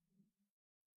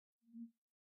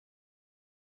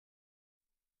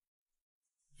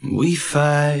We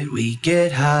fight, we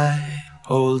get high,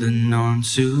 holding on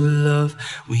to love.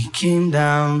 We came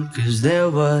down 'cause there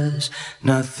was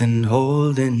nothing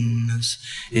holding us.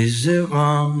 Is it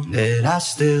wrong that I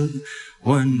still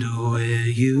wonder where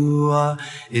you are?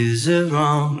 Is it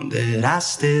wrong that I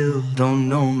still don't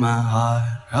know my heart?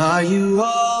 Are you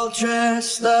all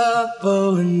dressed up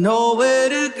but with nowhere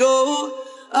to go?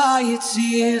 Are your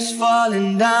tears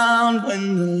falling down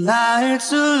when the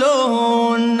lights are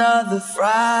low? Another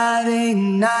Friday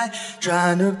night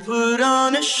trying to put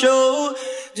on a show.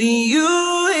 Do you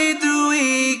hate the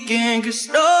weekend 'cause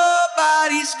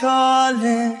nobody's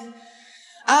calling?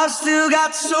 I've still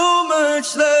got so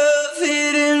much love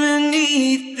hidden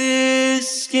beneath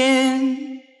this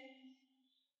skin.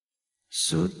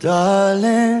 So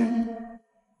darling,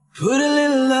 put a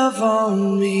little love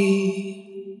on me.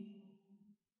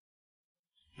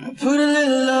 Put a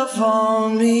little love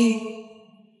on me.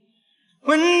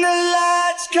 When the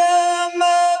lights come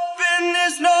up and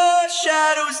there's no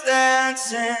shadows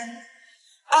dancing,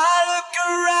 I look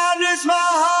around as my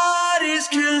heart is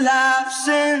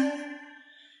collapsing.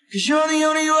 'Cause you're the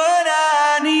only one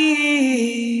I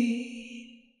need.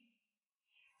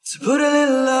 So put a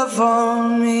little love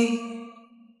on me.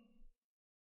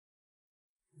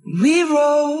 We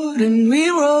rode and we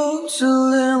rode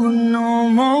till there were no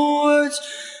more words.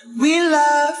 We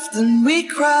laughed and we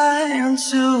cried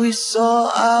until we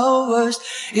saw our worst.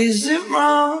 Is it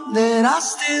wrong that I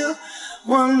still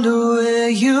wonder where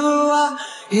you are?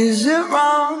 Is it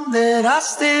wrong that I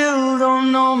still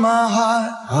don't know my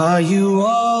heart? Are you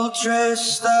all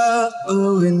dressed up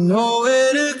but with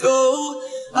nowhere to go?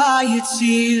 Are your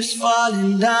tears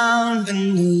falling down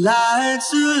when the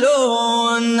lights are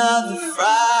low? Another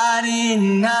Friday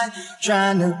night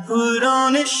trying to put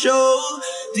on a show.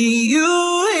 Do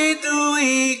you hate the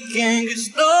weekend 'cause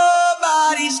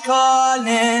nobody's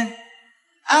calling?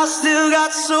 I still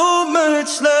got so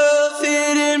much love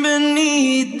hidden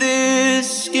beneath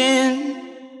this skin.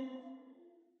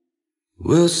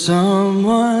 Will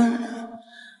someone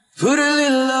put a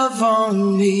little love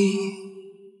on me?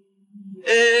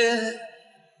 Yeah,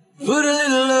 put a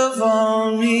little love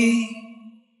on me.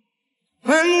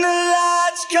 When the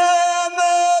lights come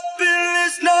up and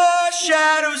there's no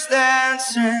shadows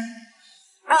dancing,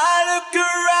 I look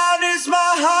around as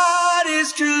my heart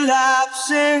is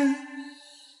collapsing.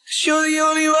 'Cause you're the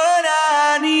only one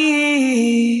I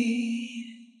need.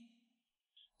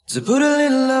 So put a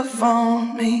little love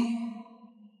on me.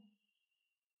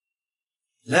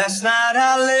 Last night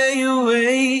I lay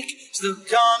awake,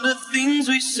 stuck on the things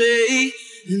we say.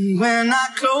 And when I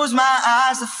close my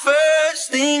eyes, the first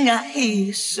thing I hear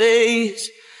you say is,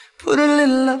 put a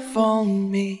little love on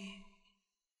me.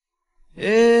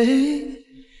 Yeah,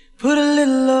 put a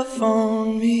little love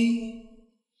on me.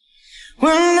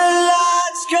 When the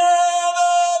lights come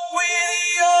up, we're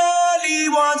the only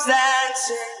ones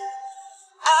dancing.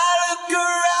 I look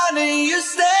around and you're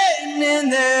standing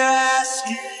there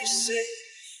asking, you say,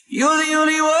 you're the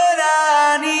only one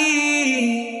I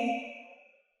need.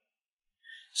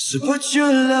 So put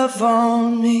your love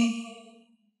on me.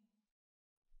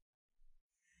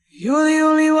 You're the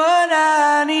only one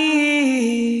I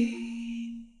need.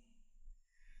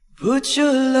 Put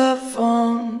your love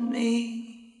on me.